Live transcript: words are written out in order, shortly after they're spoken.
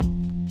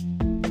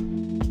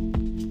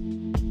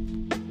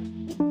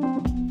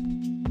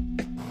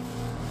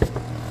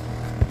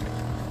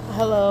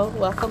Hello,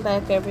 welcome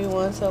back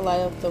everyone to Light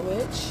Up the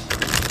Witch.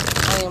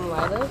 I am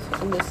Lila,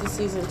 and this is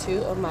season 2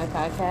 of my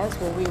podcast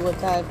where we will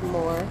dive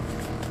more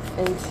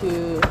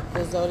into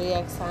the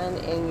zodiac sign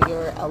and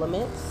your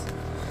elements.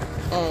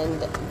 And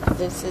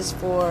this is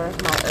for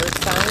my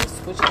earth signs,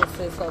 which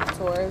consists of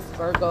Taurus,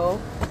 Virgo,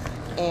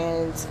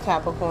 and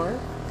Capricorn.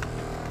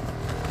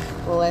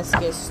 Well, let's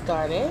get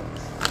started.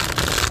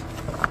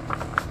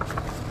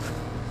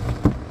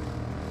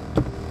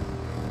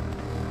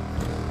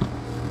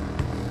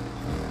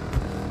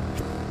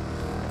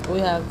 We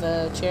have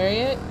the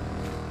Chariot,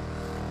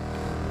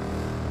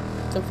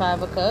 the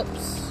Five of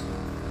Cups,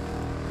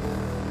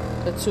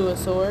 the Two of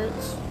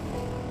Swords,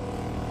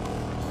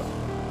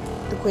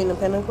 the Queen of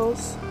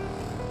Pentacles,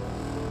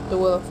 the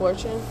Wheel of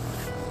Fortune,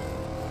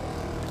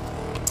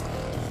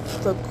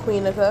 the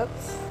Queen of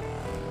Cups,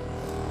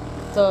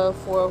 the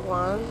Four of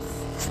Wands,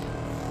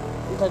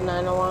 the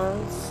Nine of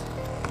Wands,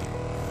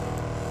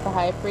 the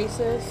High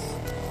Priestess,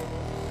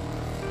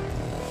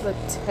 the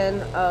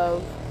Ten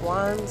of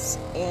Wands,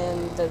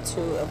 and the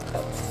Two of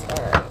Cups.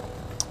 Alright.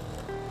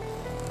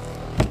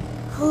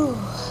 Whew.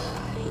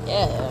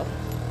 Yeah.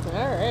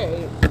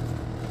 Alright.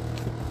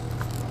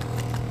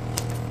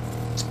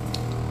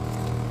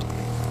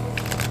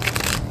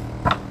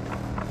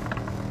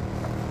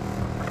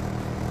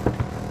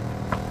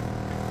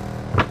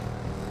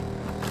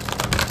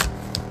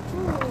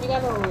 You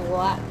got a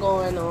lot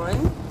going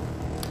on.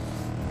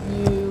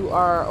 You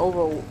are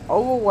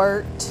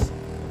overworked,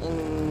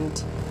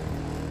 and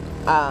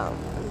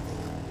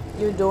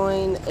you're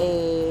doing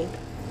a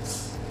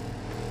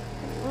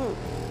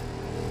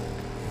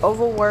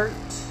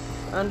overworked,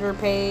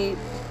 underpaid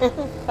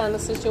kind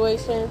of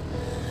situation.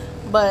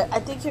 But I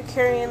think you're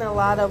carrying a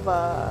lot of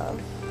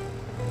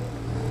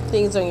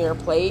things on your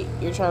plate.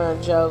 You're trying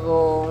to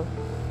juggle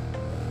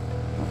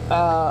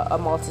a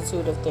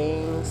multitude of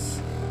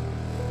things.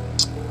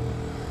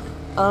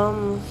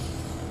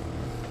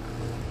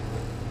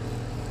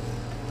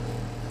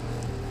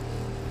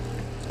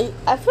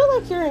 I feel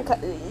like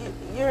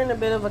you're in a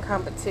bit of a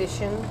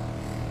competition,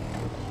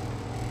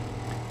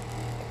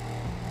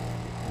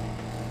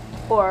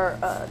 or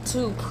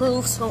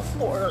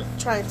or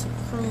trying to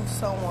prove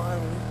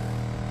someone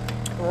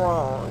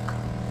wrong.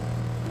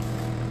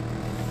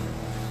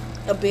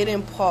 A bit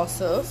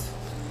impulsive,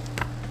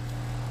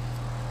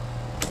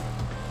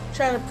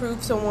 trying to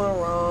prove someone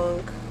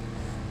wrong.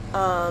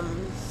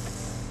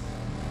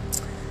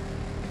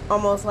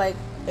 Almost like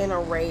in a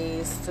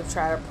race to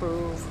try to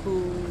prove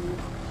who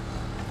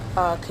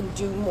can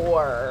do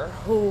more,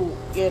 who,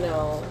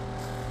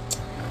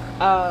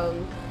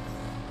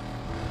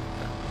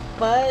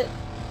 but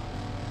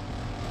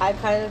I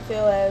kind of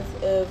feel as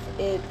if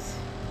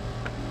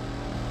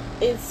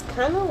it's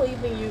kind of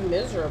leaving you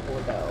miserable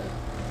though,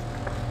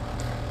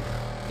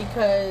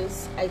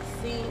 because I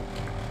think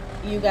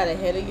you got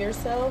ahead of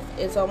yourself.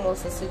 It's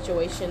almost a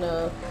situation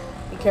of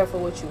be careful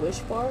what you wish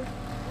for,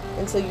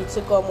 until you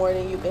took on more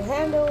than you can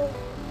handle.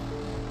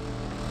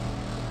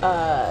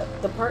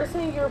 The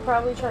person you're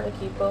probably trying to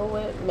keep up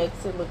with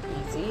makes it look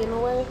easy in a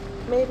way,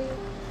 maybe.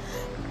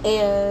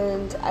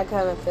 And I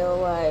kind of feel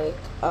like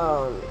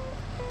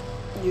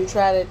you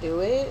try to do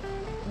it,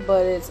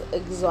 but it's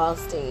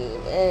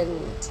exhausting.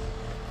 And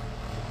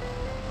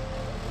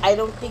I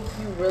don't think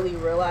you really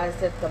realize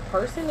that the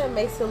person that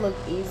makes it look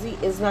easy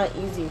is not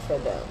easy for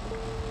them.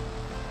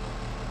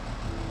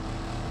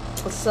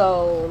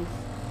 So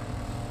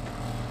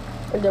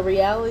the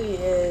reality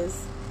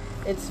is,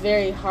 it's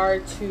very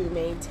hard to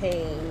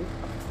maintain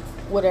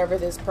whatever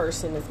this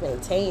person is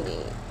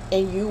maintaining,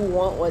 and you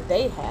want what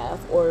they have,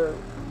 or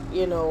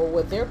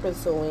what they're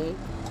pursuing,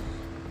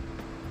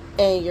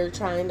 and you're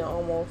trying to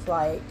almost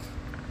like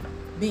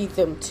beat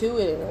them to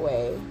it in a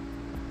way,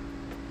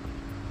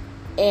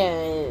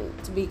 and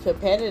to be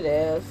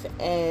competitive.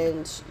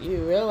 And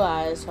you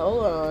realize,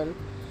 hold on,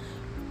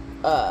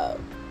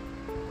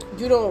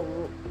 you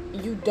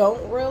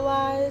don't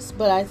realize,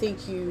 but I think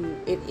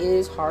it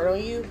is hard on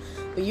you,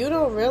 but you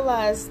don't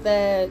realize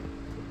that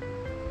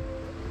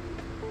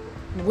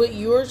what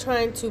you're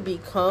trying to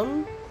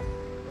become,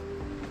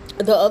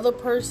 the other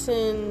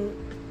person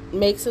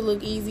makes it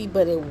look easy,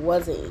 but it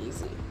wasn't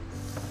easy.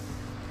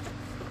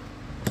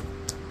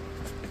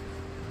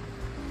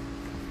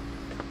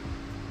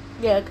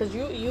 Yeah, because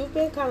you've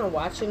been kind of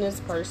watching this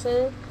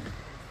person.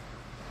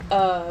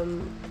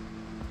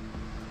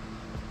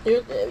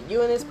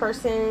 You and this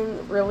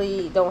person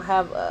really don't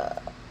have,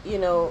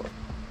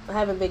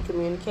 haven't been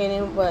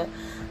communicating, but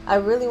I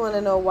really want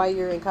to know why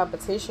you're in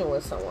competition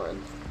with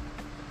someone.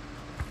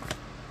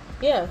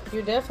 Yeah,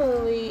 you're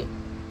definitely,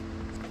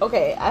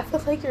 okay, I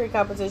feel like you're in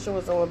competition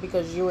with someone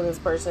because you and this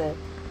person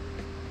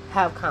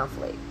have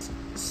conflict.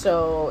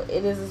 So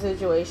it is a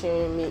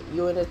situation,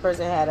 you and this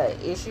person had an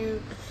issue,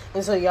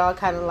 and so y'all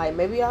kind of like,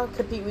 maybe y'all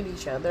compete with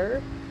each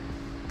other,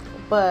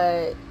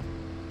 but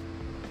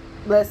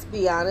let's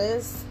be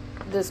honest,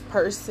 this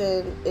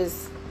person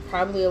is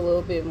probably a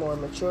little bit more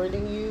mature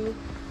than you.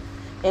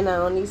 And I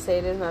only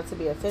say this not to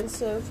be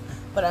offensive,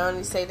 but I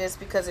only say this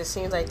because it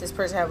seems like this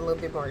person have a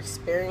little bit more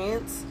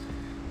experience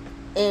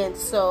And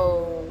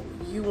so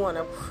you want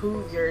to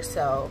prove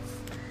yourself,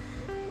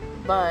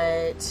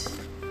 but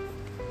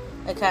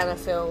I kind of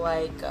feel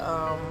like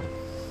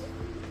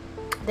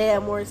they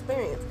have more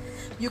experience.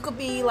 You could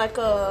be like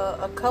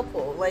a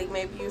couple, like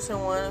maybe you're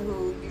someone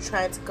who you're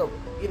trying to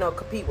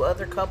compete with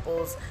other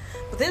couples,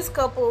 but this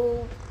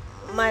couple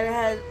might have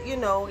had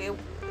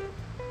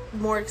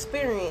more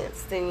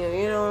experience than you.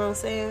 You know what I'm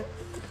saying?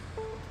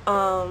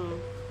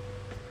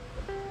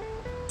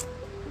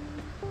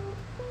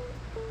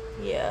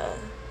 Yeah,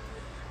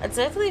 I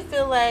definitely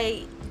feel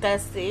like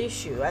that's the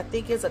issue. I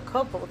think it's a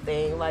couple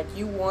thing. Like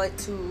you want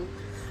to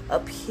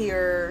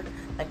appear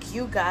like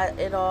you got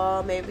it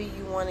all. Maybe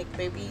you want to,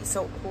 maybe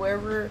so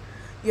whoever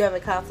you have a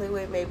conflict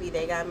with, maybe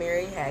they got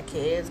married, had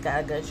kids,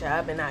 got a good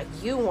job, and now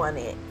you want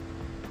it.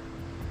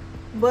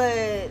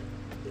 But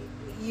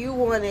you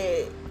want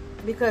it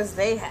because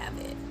they have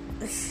it.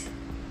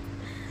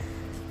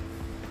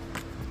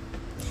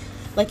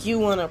 Like you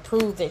want to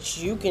prove that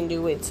you can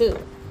do it too.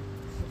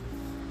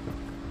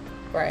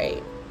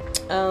 Right.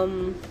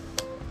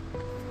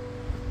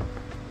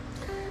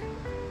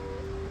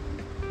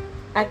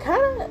 I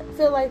kind of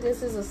feel like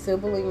this is a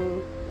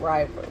sibling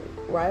rivalry.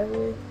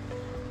 Rivalry.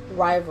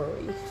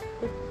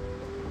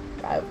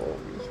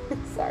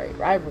 Sorry,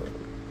 rivalry.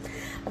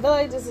 I feel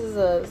like this is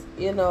a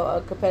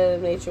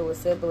competitive nature with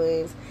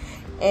siblings,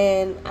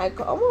 and I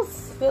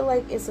almost feel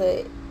like it's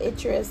a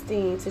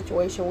interesting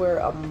situation where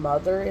a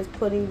mother is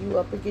putting you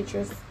up against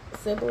your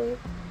sibling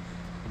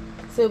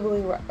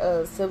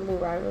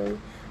rivalry.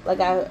 Like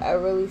I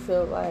really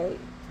feel like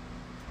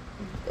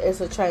it's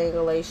a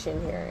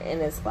triangulation here,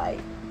 and it's like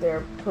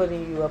they're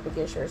putting you up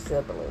against your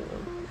sibling.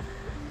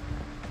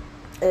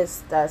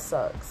 That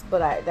sucks, but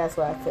that's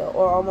what I feel.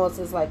 Or almost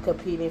it's like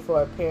competing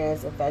for a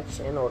parent's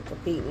affection, or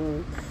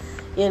competing.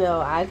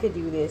 I could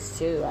do this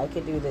too. I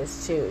could do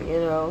this too.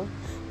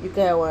 You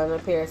could have one of the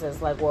parents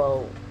that's like,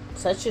 well,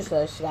 such and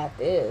such got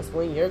this.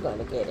 When you're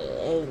gonna get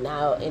it? And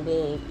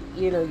then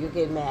you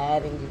get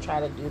mad and you try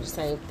to do the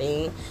same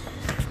thing.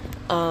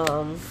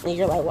 And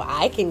you're like, well,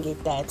 I can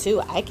get that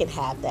too. I can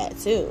have that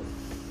too.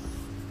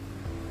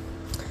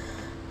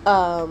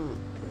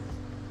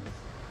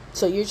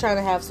 So you're trying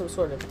to have some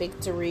sort of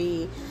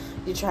victory.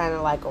 You're trying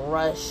to like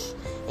rush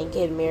and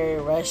get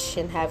married, rush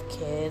and have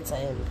kids,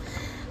 and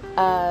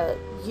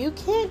you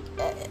can't.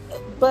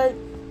 But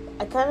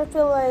I kind of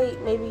feel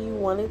like maybe you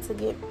wanted to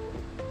get.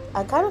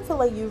 I kind of feel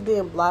like you've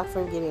been blocked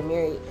from getting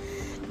married.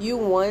 You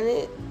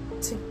wanted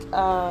to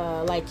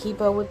like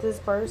keep up with this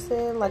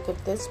person. Like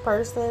if this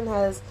person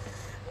has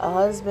a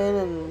husband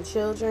and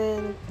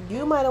children,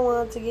 you might have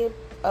wanted to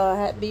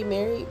be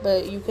married,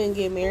 but you couldn't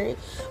get married.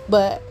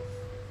 But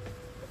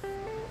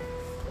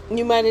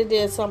you might have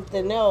did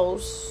something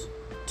else,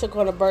 took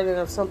on a burden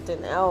of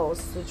something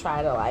else to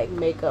try to like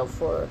make up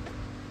for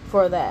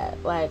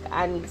that. Like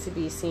I need to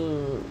be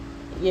seen,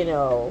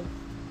 yeah.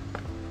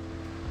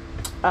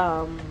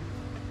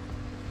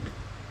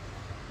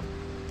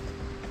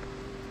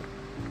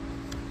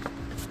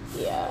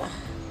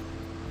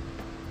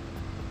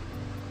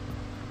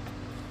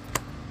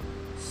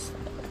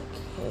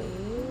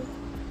 Okay.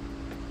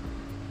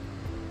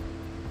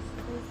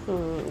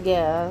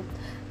 Yeah.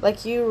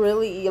 Like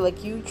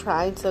you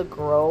trying to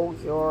grow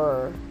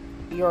your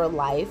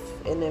life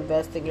and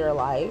invest in your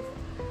life,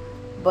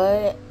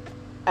 but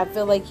I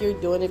feel like you're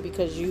doing it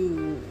because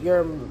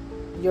your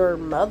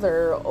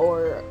mother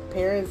or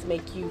parents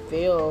make you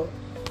feel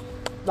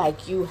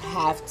like you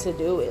have to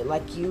do it.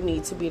 Like you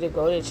need to be the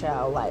golden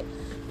child. Like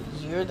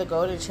you're the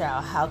golden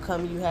child. How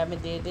come you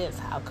haven't did this?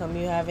 How come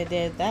you haven't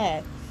did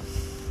that?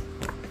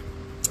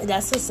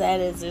 That's the sad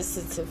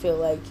existence to feel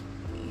like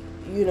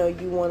you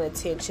want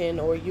attention,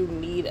 or you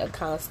need a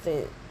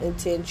constant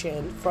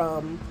attention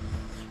from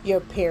your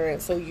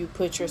parents, so you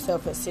put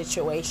yourself in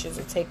situations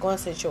and take on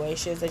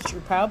situations that you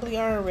probably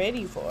aren't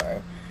ready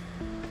for,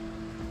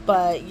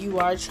 but you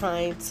are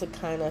trying to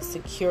kind of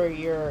secure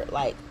your,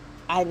 like,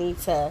 I need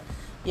to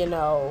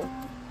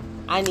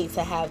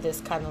have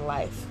this kind of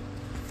life.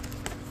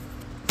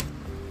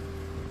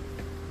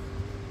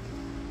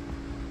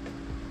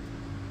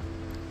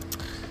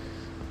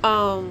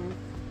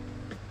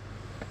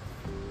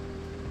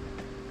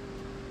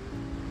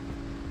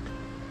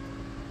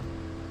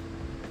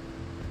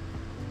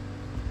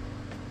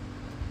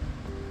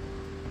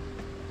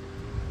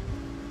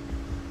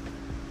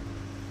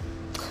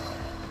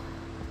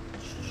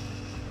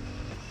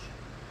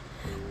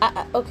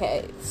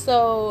 Okay,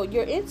 so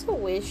your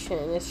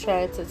intuition is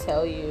trying to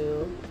tell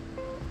you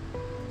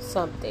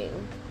something.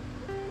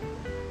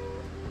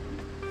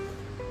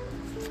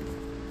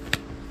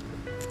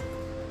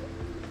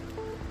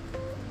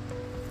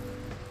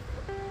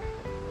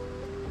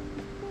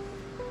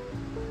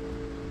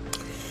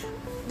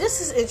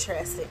 This is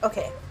interesting.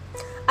 Okay,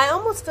 I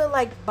almost feel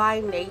like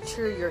by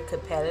nature you're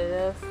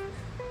competitive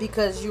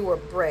because you were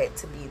bred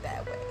to be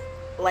that way.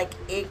 Like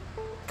it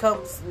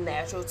comes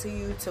natural to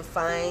you to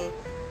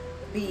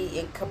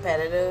be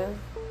competitive,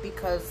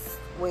 because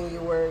when you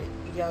were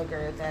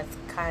younger, that's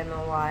kind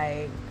of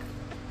like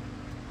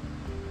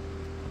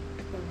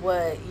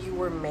what you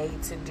were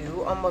made to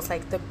do, almost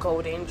like the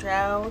golden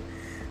child.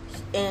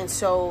 And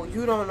so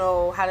you don't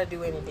know how to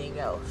do anything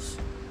else.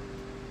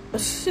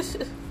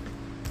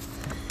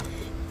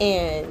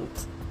 And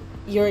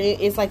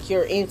it's like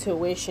your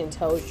intuition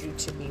tells you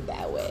to be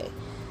that way.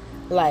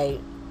 Like,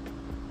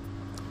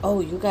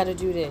 oh, you gotta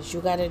do this,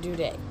 you gotta do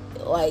that.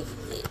 Like,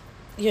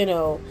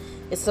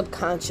 it's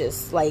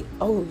subconscious. Like,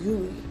 oh,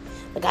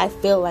 like, I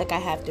feel like I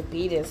have to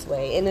be this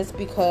way. And it's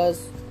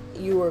because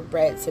you were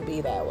bred to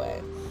be that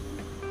way.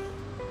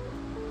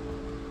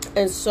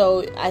 And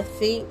so I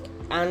think,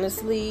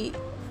 honestly,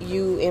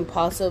 you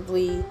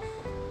impulsively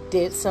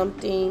did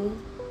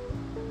something,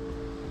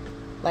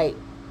 like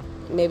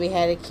maybe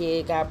had a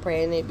kid, got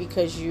pregnant,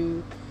 because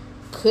you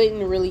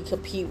couldn't really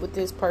compete with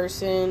this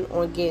person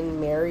on getting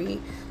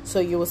married. So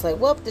you was like,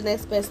 well, the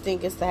next best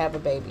thing is to have a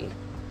baby.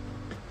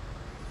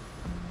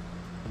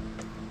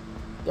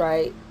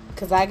 Right?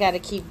 Because I got to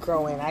keep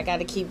growing. I got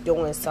to keep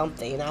doing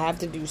something. I have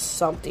to do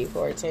something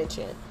for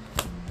attention.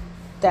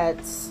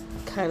 That's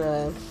kind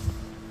of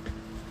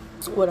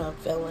what I'm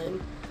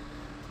feeling.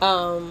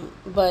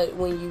 But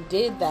when you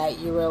did that,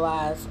 you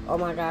realize, oh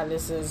my God,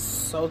 this is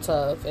so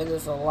tough and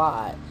it's a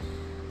lot.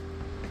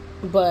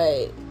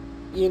 But,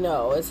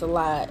 it's a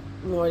lot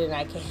more than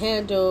I can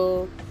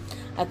handle.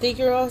 I think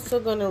you're also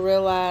going to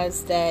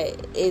realize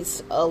that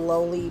it's a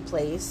lonely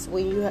place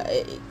when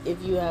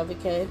if you have a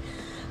kid.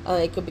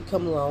 It could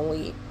become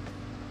lonely.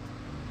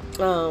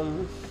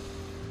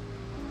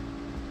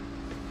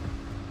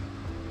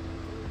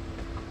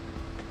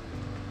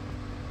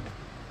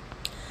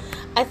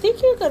 I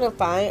think you're going to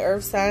find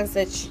earth signs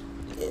that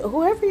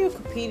whoever you're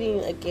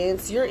competing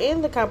against, you're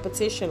in the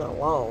competition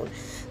alone.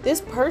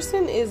 This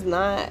person is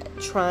not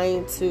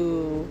trying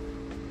to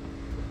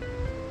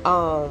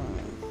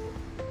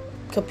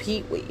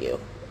compete with you,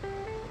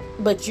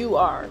 but you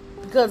are,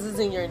 because it's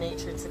in your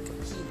nature to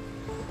compete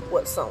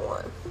with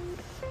someone.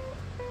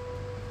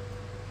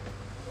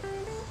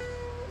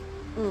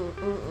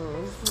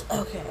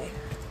 Okay.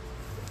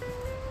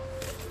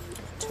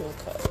 Two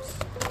of Cups.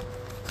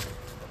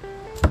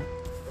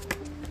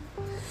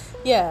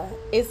 Yeah,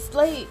 it's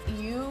like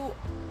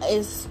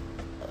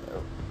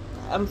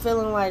I'm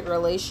feeling like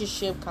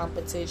relationship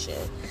competition.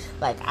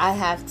 Like, I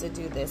have to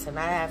do this and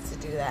I have to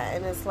do that.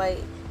 And it's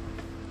like,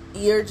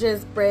 you're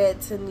just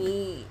bred to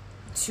need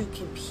to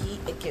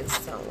compete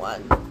against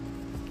someone.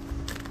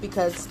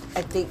 Because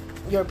I think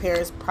your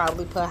parents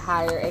probably put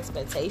higher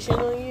expectation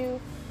on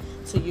you.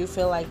 So you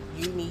feel like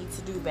you need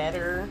to do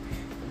better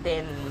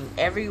than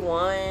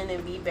everyone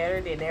and be better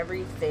than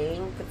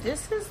everything. But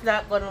this is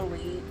not going to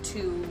lead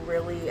to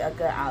really a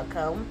good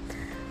outcome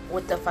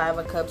with the Five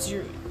of Cups.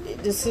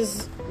 This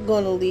is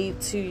going to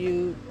lead to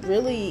you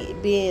really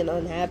being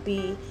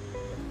unhappy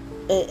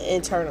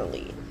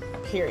internally,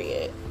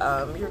 period.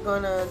 You're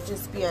going to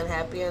just be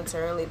unhappy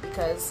internally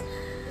because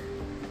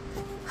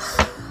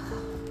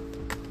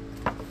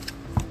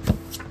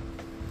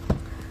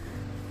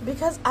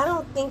I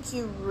don't think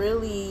you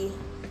really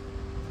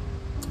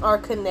are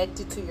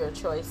connected to your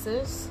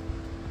choices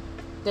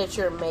that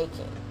you're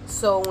making.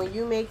 So when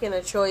you're making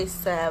a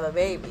choice to have a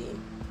baby,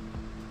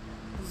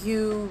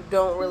 you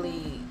don't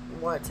really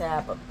want to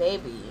have a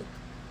baby.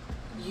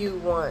 You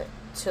want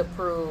to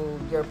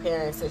prove your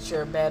parents that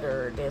you're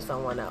better than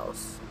someone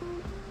else.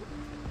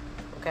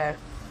 Okay?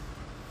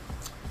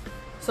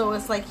 So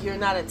it's like you're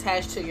not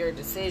attached to your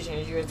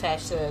decisions. You're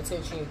attached to the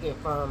attention you get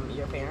from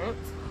your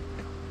parents.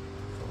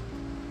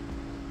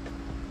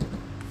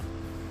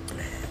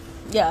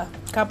 Yeah,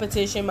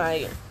 competition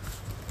might,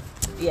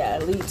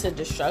 lead to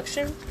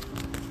destruction.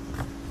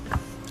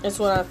 That's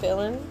what I'm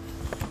feeling.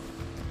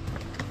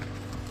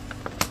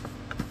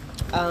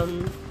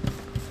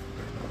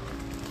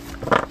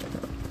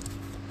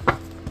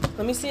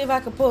 Let me see if I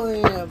can pull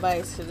any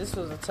advice, because this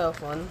was a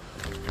tough one.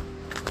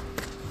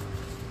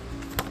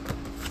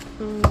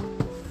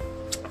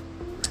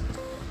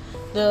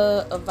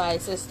 The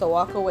advice is to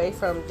walk away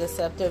from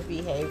deceptive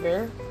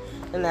behavior,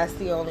 and that's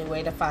the only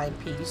way to find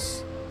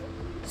peace.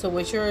 So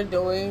what you're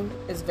doing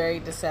is very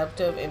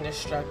deceptive and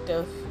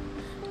destructive.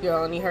 You're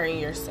only hurting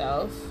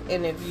yourself.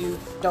 And if you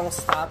don't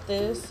stop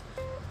this,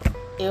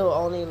 it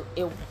will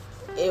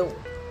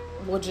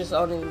just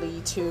only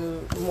lead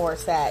to more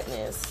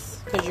sadness.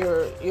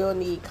 Because you'll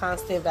need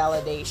constant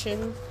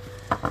validation.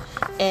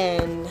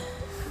 And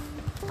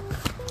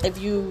if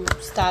you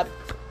stop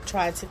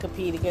trying to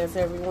compete against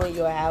everyone,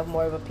 you'll have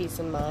more of a peace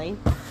of mind.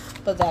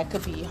 But that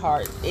could be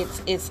hard.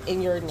 It's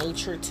in your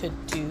nature to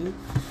do,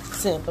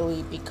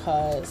 simply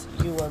because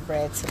you were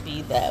bred to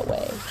be that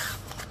way.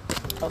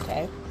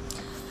 Okay?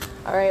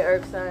 Alright,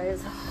 Earth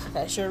signs.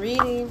 That's your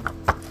reading.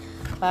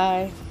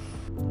 Bye.